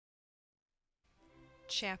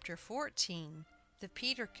Chapter 14. The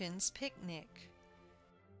Peterkins' Picnic.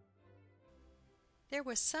 There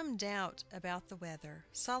was some doubt about the weather.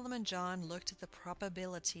 Solomon John looked at the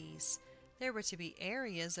probabilities. There were to be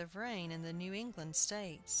areas of rain in the New England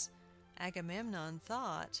states. Agamemnon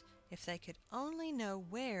thought if they could only know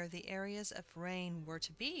where the areas of rain were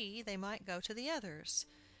to be, they might go to the others.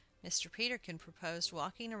 Mr. Peterkin proposed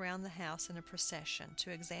walking around the house in a procession,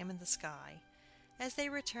 to examine the sky. As they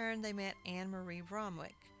returned they met Anne Marie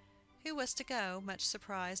Bromwick, who was to go, much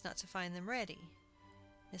surprised not to find them ready.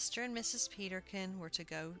 Mr. and Mrs. Peterkin were to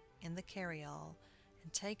go in the carryall,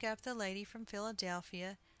 and take up the lady from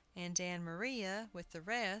Philadelphia, and Ann Maria, with the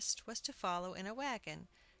rest, was to follow in a wagon,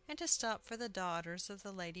 and to stop for the daughters of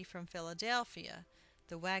the lady from Philadelphia.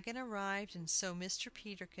 The wagon arrived, and so Mr.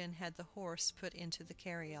 Peterkin had the horse put into the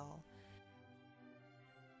carryall.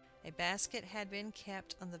 A basket had been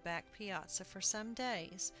kept on the back piazza for some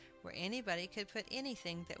days, where anybody could put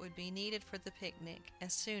anything that would be needed for the picnic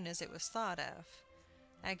as soon as it was thought of.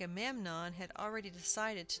 Agamemnon had already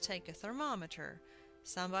decided to take a thermometer.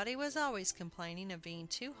 Somebody was always complaining of being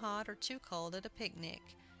too hot or too cold at a picnic,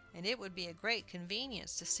 and it would be a great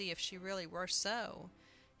convenience to see if she really were so.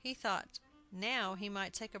 He thought now he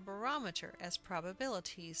might take a barometer, as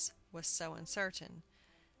probabilities was so uncertain.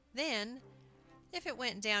 Then, if it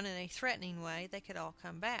went down in a threatening way, they could all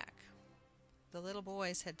come back. The little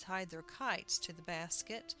boys had tied their kites to the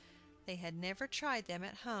basket. They had never tried them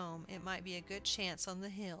at home. It might be a good chance on the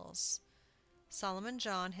hills. Solomon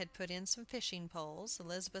John had put in some fishing poles,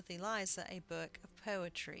 Elizabeth Eliza a book of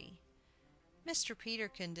poetry. Mr.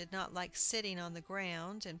 Peterkin did not like sitting on the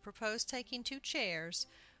ground, and proposed taking 2 chairs,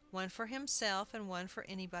 one for himself and one for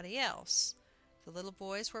anybody else. The little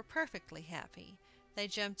boys were perfectly happy. They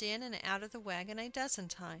jumped in and out of the wagon a dozen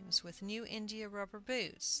times, with new India rubber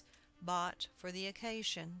boots, bought for the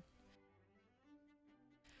occasion.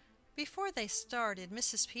 Before they started,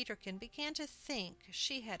 Mrs. Peterkin began to think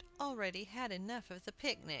she had already had enough of the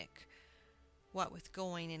picnic. What with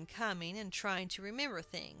going and coming, and trying to remember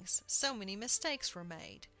things, so many mistakes were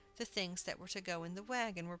made. The things that were to go in the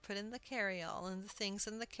wagon were put in the carryall, and the things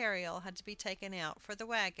in the carryall had to be taken out for the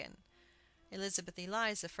wagon. Elizabeth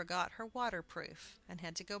Eliza forgot her waterproof, and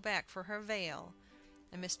had to go back for her veil,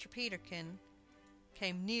 and Mr. Peterkin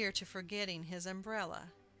came near to forgetting his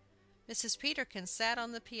umbrella. Mrs. Peterkin sat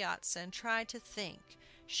on the piazza and tried to think.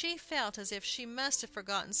 She felt as if she must have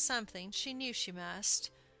forgotten something. She knew she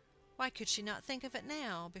must. Why could she not think of it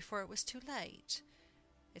now, before it was too late?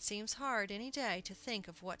 It seems hard any day to think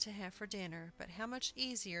of what to have for dinner, but how much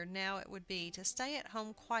easier now it would be to stay at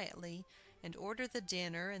home quietly and order the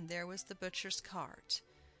dinner, and there was the butcher's cart.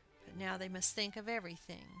 But now they must think of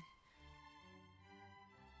everything.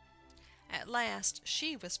 At last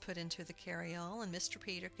she was put into the carryall, and Mr.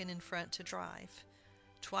 Peterkin in front to drive.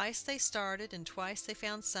 Twice they started, and twice they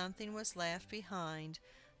found something was left behind,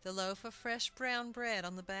 the loaf of fresh brown bread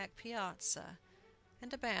on the back piazza,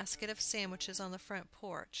 and a basket of sandwiches on the front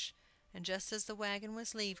porch. And just as the wagon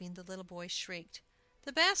was leaving, the little boy shrieked,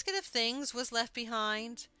 "The basket of things was left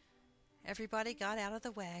behind!" Everybody got out of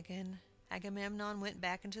the wagon. Agamemnon went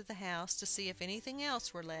back into the house to see if anything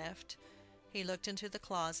else were left. He looked into the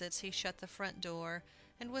closets, he shut the front door,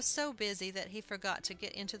 and was so busy that he forgot to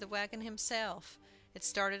get into the wagon himself. It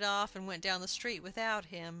started off and went down the street without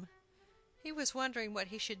him. He was wondering what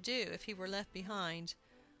he should do if he were left behind.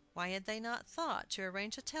 Why had they not thought to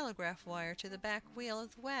arrange a telegraph wire to the back wheel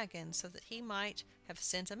of the wagon, so that he might have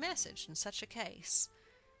sent a message in such a case?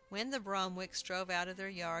 When the Bromwicks drove out of their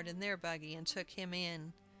yard in their buggy and took him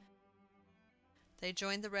in, they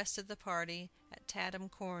joined the rest of the party at Tatham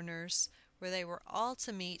Corners, where they were all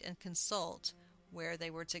to meet and consult where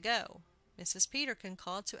they were to go. Mrs. Peterkin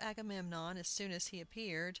called to Agamemnon as soon as he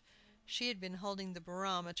appeared. She had been holding the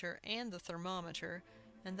barometer and the thermometer,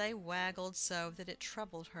 and they waggled so that it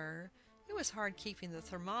troubled her. It was hard keeping the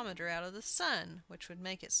thermometer out of the sun, which would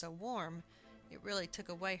make it so warm. It really took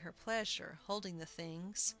away her pleasure, holding the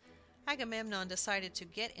things. Agamemnon decided to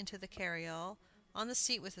get into the carryall, on the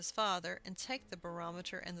seat with his father, and take the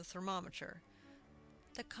barometer and the thermometer.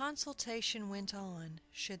 The consultation went on.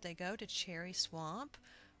 Should they go to Cherry Swamp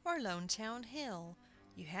or Lonetown Hill?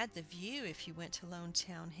 You had the view if you went to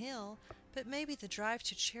Lonetown Hill, but maybe the drive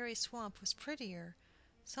to Cherry Swamp was prettier.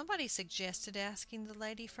 Somebody suggested asking the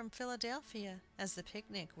lady from Philadelphia, as the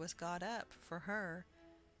picnic was got up for her.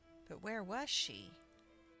 But where was she?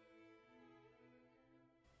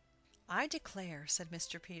 "I declare," said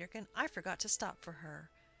Mr. Peterkin, "I forgot to stop for her.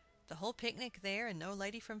 The whole picnic there, and no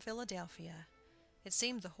lady from Philadelphia." It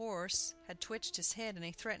seemed the horse had twitched his head in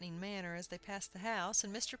a threatening manner as they passed the house,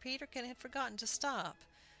 and Mr. Peterkin had forgotten to stop.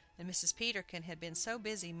 and Mrs. Peterkin had been so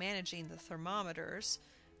busy managing the thermometers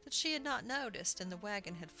that she had not noticed, and the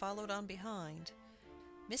wagon had followed on behind.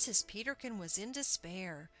 Mrs. Peterkin was in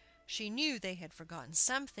despair. She knew they had forgotten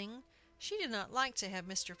something. She did not like to have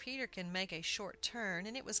Mr. Peterkin make a short turn,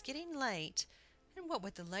 and it was getting late. And what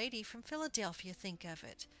would the lady from Philadelphia think of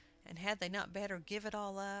it? And had they not better give it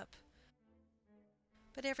all up?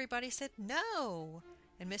 But everybody said no,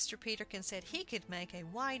 and Mr. Peterkin said he could make a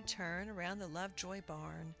wide turn around the Lovejoy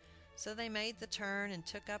barn. So they made the turn and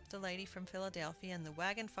took up the lady from Philadelphia, and the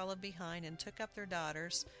wagon followed behind and took up their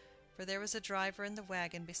daughters, for there was a driver in the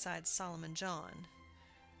wagon besides Solomon John.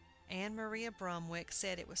 Ann Maria Bromwick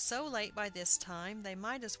said it was so late by this time they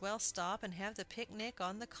might as well stop and have the picnic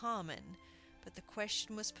on the common. But the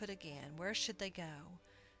question was put again, where should they go?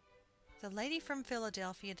 The lady from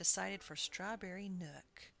Philadelphia decided for Strawberry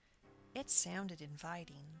Nook. It sounded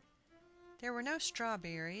inviting. There were no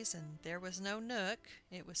strawberries, and there was no nook,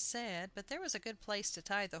 it was said, but there was a good place to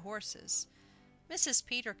tie the horses. Mrs.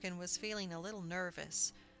 Peterkin was feeling a little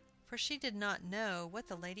nervous, for she did not know what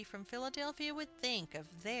the lady from Philadelphia would think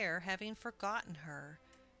of their having forgotten her,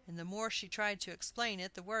 and the more she tried to explain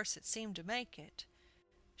it, the worse it seemed to make it.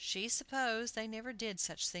 She supposed they never did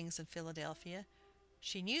such things in Philadelphia.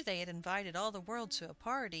 She knew they had invited all the world to a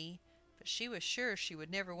party, but she was sure she would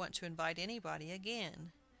never want to invite anybody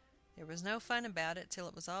again. There was no fun about it till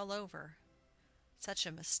it was all over. Such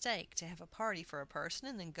a mistake to have a party for a person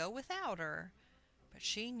and then go without her! But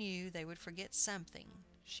she knew they would forget something.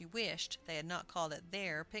 She wished they had not called it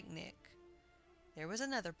their picnic. There was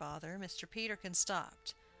another bother. Mr. Peterkin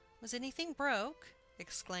stopped. "Was anything broke?"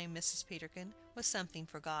 exclaimed Mrs. Peterkin. "Was something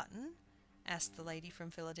forgotten?" asked the lady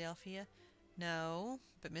from Philadelphia. No,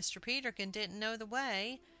 but Mr. Peterkin didn't know the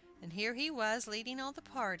way, and here he was leading all the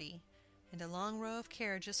party, and a long row of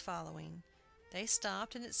carriages following. They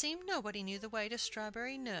stopped, and it seemed nobody knew the way to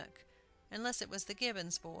Strawberry Nook, unless it was the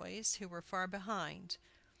Gibbons boys, who were far behind.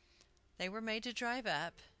 They were made to drive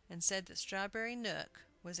up, and said that Strawberry Nook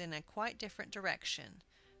was in a quite different direction,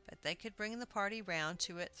 but they could bring the party round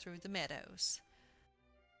to it through the meadows.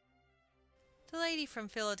 The lady from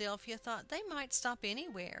Philadelphia thought they might stop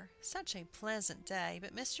anywhere. Such a pleasant day!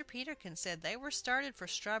 But Mr. Peterkin said they were started for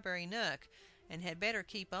Strawberry Nook, and had better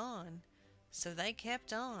keep on. So they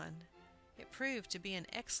kept on. It proved to be an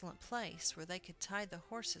excellent place, where they could tie the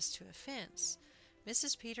horses to a fence.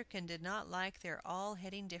 Mrs. Peterkin did not like their all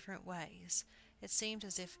heading different ways. It seemed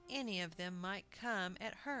as if any of them might come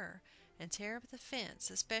at her and tear up the fence,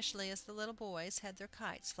 especially as the little boys had their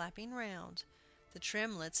kites flapping round. The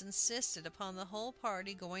Tremletts insisted upon the whole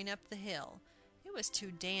party going up the hill. It was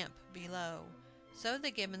too damp below. So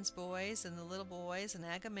the Gibbons boys and the little boys and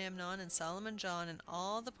Agamemnon and Solomon John and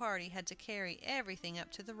all the party had to carry everything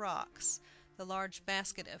up to the rocks. The large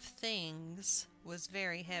basket of things was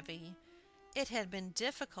very heavy. It had been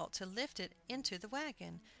difficult to lift it into the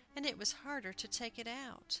wagon, and it was harder to take it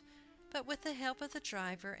out. But with the help of the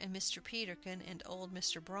driver and Mr. Peterkin and old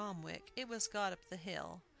Mr. Bromwick, it was got up the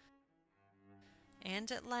hill.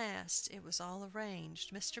 And at last it was all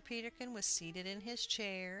arranged. Mr. Peterkin was seated in his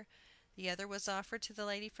chair. The other was offered to the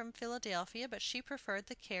lady from Philadelphia, but she preferred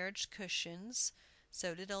the carriage cushions.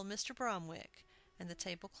 So did old Mr. Bromwick. And the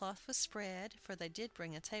tablecloth was spread, for they did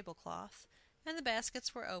bring a tablecloth, and the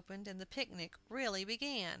baskets were opened, and the picnic really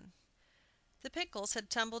began. The pickles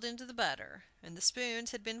had tumbled into the butter, and the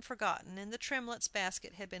spoons had been forgotten, and the Tremletts'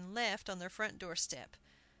 basket had been left on their front doorstep.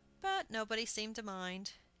 But nobody seemed to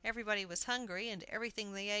mind. Everybody was hungry, and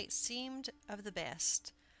everything they ate seemed of the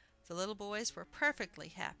best. The little boys were perfectly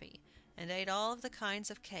happy, and ate all of the kinds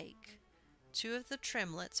of cake. Two of the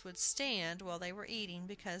Tremletts would stand while they were eating,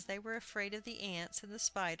 because they were afraid of the ants and the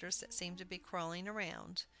spiders that seemed to be crawling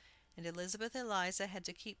around, and Elizabeth Eliza had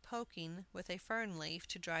to keep poking with a fern leaf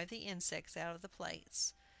to drive the insects out of the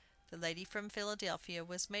plates. The lady from Philadelphia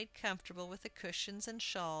was made comfortable with the cushions and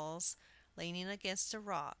shawls, leaning against a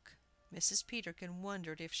rock. Mrs. Peterkin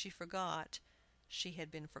wondered if she forgot she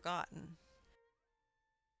had been forgotten.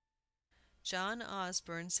 John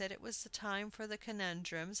Osborne said it was the time for the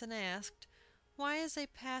conundrums, and asked, "Why is a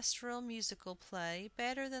pastoral musical play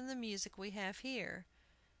better than the music we have here?"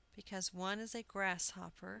 "Because one is a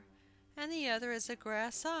grasshopper, and the other is a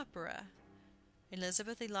grass opera."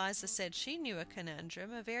 Elizabeth Eliza said she knew a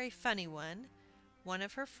conundrum, a very funny one. One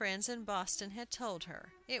of her friends in Boston had told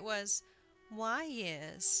her. It was, "Why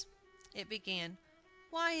is—" It began,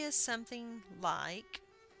 "Why is something like—"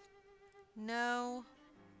 No,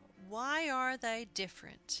 "Why are they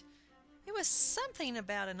different?" It was something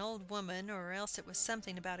about an old woman, or else it was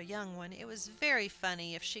something about a young one. It was very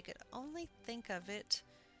funny if she could only think of it.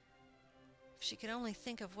 If she could only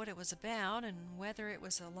think of what it was about, and whether it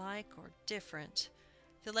was alike or different.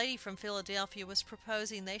 The lady from Philadelphia was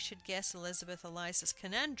proposing they should guess Elizabeth Eliza's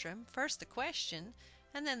conundrum, first the question,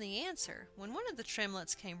 and then the answer, when one of the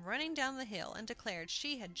Tremletts came running down the hill and declared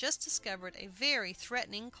she had just discovered a very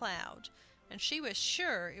threatening cloud, and she was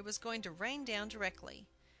sure it was going to rain down directly.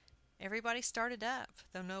 Everybody started up,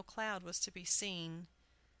 though no cloud was to be seen.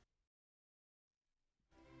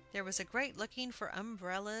 There was a great looking for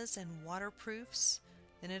umbrellas and waterproofs.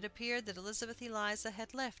 Then it appeared that Elizabeth Eliza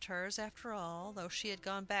had left hers after all, though she had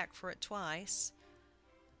gone back for it twice.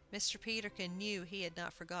 Mr. Peterkin knew he had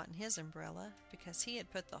not forgotten his umbrella, because he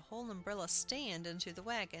had put the whole umbrella stand into the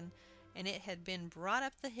wagon, and it had been brought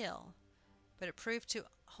up the hill. But it proved to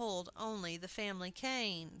hold only the family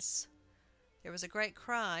canes. There was a great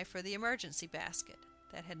cry for the emergency basket,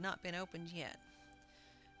 that had not been opened yet.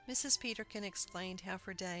 Mrs. Peterkin explained how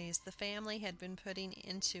for days the family had been putting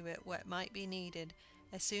into it what might be needed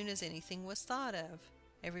as soon as anything was thought of.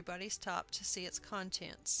 Everybody stopped to see its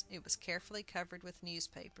contents. It was carefully covered with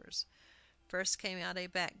newspapers. First came out a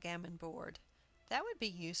backgammon board. "That would be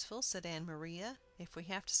useful," said Ann Maria, "if we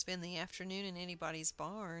have to spend the afternoon in anybody's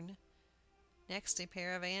barn." Next a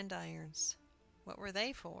pair of andirons. What were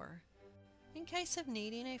they for? "In case of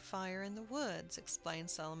needing a fire in the woods," explained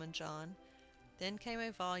Solomon John. Then came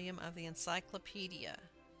a volume of the Encyclopedia.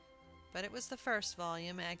 But it was the first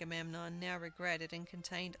volume, Agamemnon now regretted, and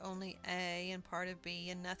contained only A and part of B,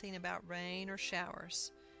 and nothing about rain or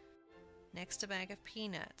showers. Next a bag of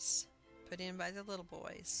peanuts, put in by the little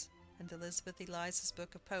boys, and Elizabeth Eliza's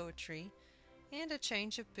book of poetry, and a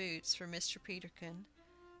change of boots for Mr. Peterkin,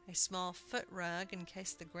 a small foot rug in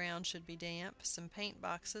case the ground should be damp, some paint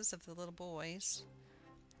boxes of the little boys,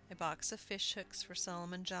 a box of fish hooks for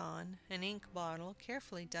Solomon John, an ink bottle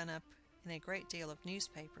carefully done up in a great deal of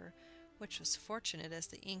newspaper, which was fortunate as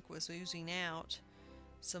the ink was oozing out,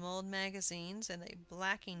 some old magazines, and a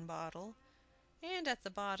blacking bottle, and at the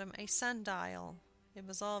bottom a sundial. It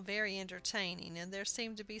was all very entertaining, and there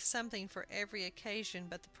seemed to be something for every occasion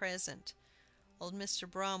but the present. Old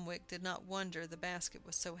Mr. Bromwick did not wonder the basket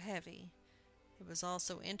was so heavy. It was all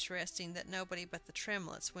so interesting that nobody but the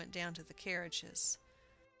Tremletts went down to the carriages.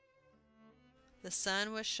 The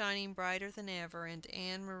sun was shining brighter than ever, and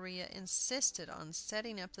Ann Maria insisted on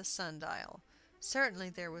setting up the sundial. Certainly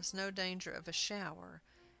there was no danger of a shower,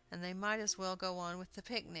 and they might as well go on with the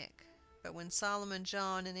picnic. But when Solomon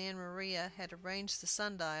John and Ann Maria had arranged the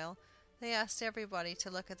sundial, they asked everybody to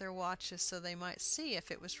look at their watches so they might see if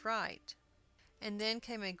it was right. And then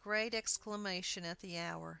came a great exclamation at the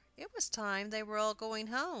hour. It was time they were all going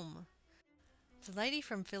home. The lady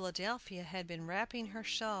from Philadelphia had been wrapping her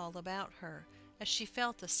shawl about her, as she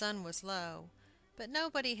felt the sun was low. But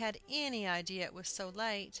nobody had any idea it was so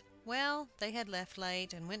late. Well, they had left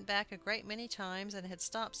late, and went back a great many times, and had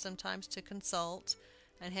stopped sometimes to consult,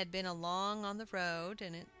 and had been along on the road,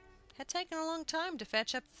 and it had taken a long time to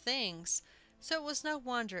fetch up the things, so it was no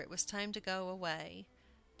wonder it was time to go away.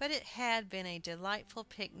 But it had been a delightful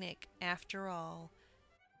picnic, after all.